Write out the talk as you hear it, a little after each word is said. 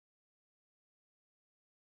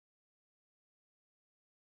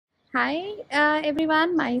Hi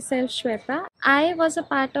everyone, myself Shweta. I was a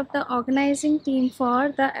part of the organizing team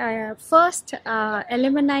for the first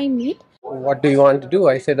alumni meet. What do you want to do?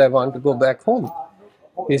 I said, I want to go back home.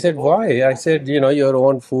 He said, why? I said, your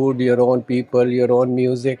own food, your own people, your own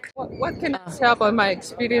music. What can I say about my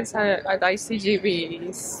experience at ICGB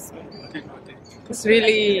is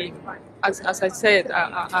really, as I said,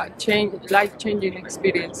 a life-changing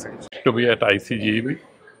experience. To be at ICGEB.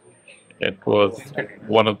 It was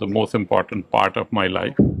one of the most important part of my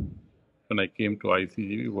life. When I came to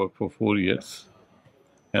ICGEB, worked for 4 years,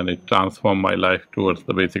 and it transformed my life towards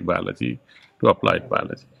the basic biology to applied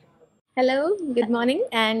biology. Hello, good morning,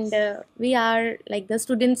 and we are like the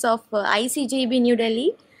students of ICGEB New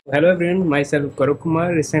Delhi. Hello everyone, myself Gaurav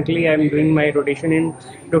Kumar. Recently, I am doing my rotation in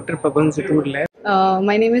Dr. Pavan's lab.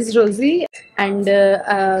 My name is Rosie, and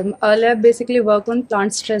our lab basically work on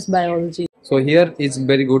plant stress biology. So here is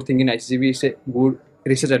very good thing in ICGB is a good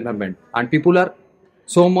research environment, and people are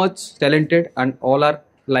so much talented and all are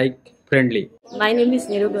like friendly. My name is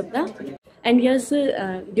Neeru Gupta, and yes,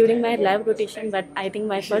 during my lab rotation, but I think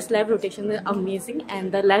my first lab rotation was amazing,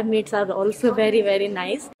 and the lab mates are also very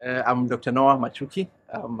nice. I'm Dr. Noah Machuki.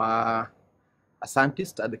 I'm a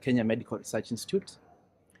scientist at the Kenya Medical Research Institute.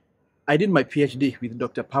 I did my PhD with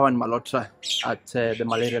Dr. Pawan Malhotra at the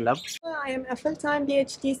malaria lab. I am a full-time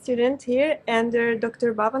PhD student here under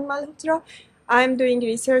Dr. Pawan Malhotra. I'm doing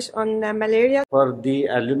research on malaria. For the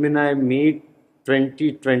Alumni Meet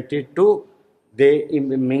 2022, they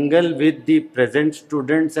mingle with the present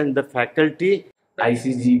students and the faculty.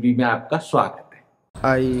 ICGEB में आपका स्वागत है.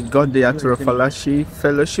 I got the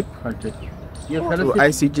Fellowship to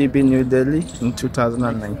ICGEB New Delhi in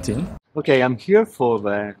 2019. Okay, I'm here for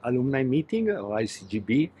the alumni meeting of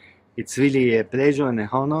ICGEB. It's really a pleasure and an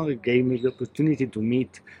honor. It gave me the opportunity to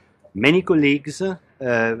meet many colleagues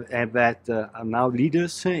that are now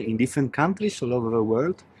leaders in different countries all over the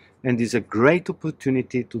world. And it's a great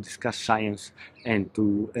opportunity to discuss science and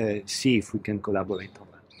to see if we can collaborate on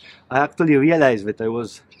that. I actually realized that I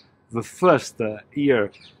was the first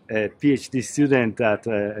year PhD student at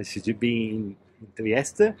ICGEB in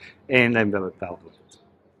Trieste, and I'm very proud of it.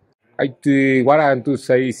 What I want to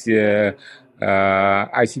say is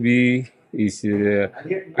ICGEB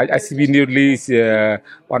New Delhi is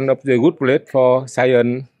one of the good place for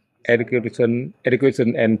science, education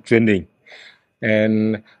and training.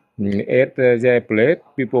 And at their place,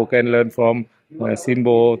 people can learn from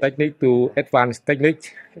simple technique to advanced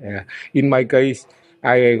technique. In my case,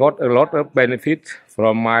 I got a lot of benefit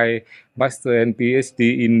from my master and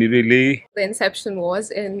PhD in New Delhi. The inception was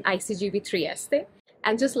in ICGEB Trieste.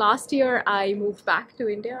 And just last year, I moved back to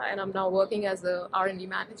India, and I'm now working as a R&D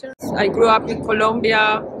manager. I grew up in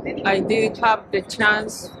Colombia. I didn't have the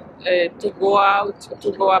chance to go out,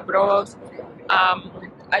 to go abroad.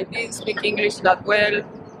 I didn't speak English that well.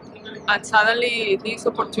 And suddenly, this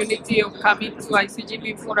opportunity of coming to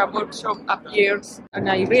ICGEB for a workshop appears, and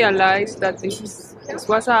I realized that this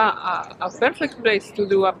was a perfect place to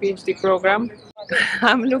do a PhD program.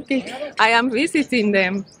 I am visiting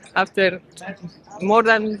them after more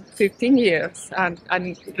than 15 years, and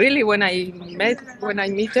really when I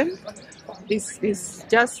meet them, it's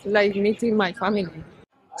just like meeting my family.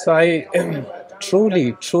 So I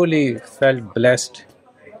truly felt blessed,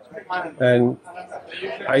 and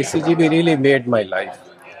ICGEB really made my life.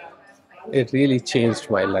 It really changed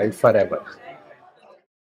my life forever.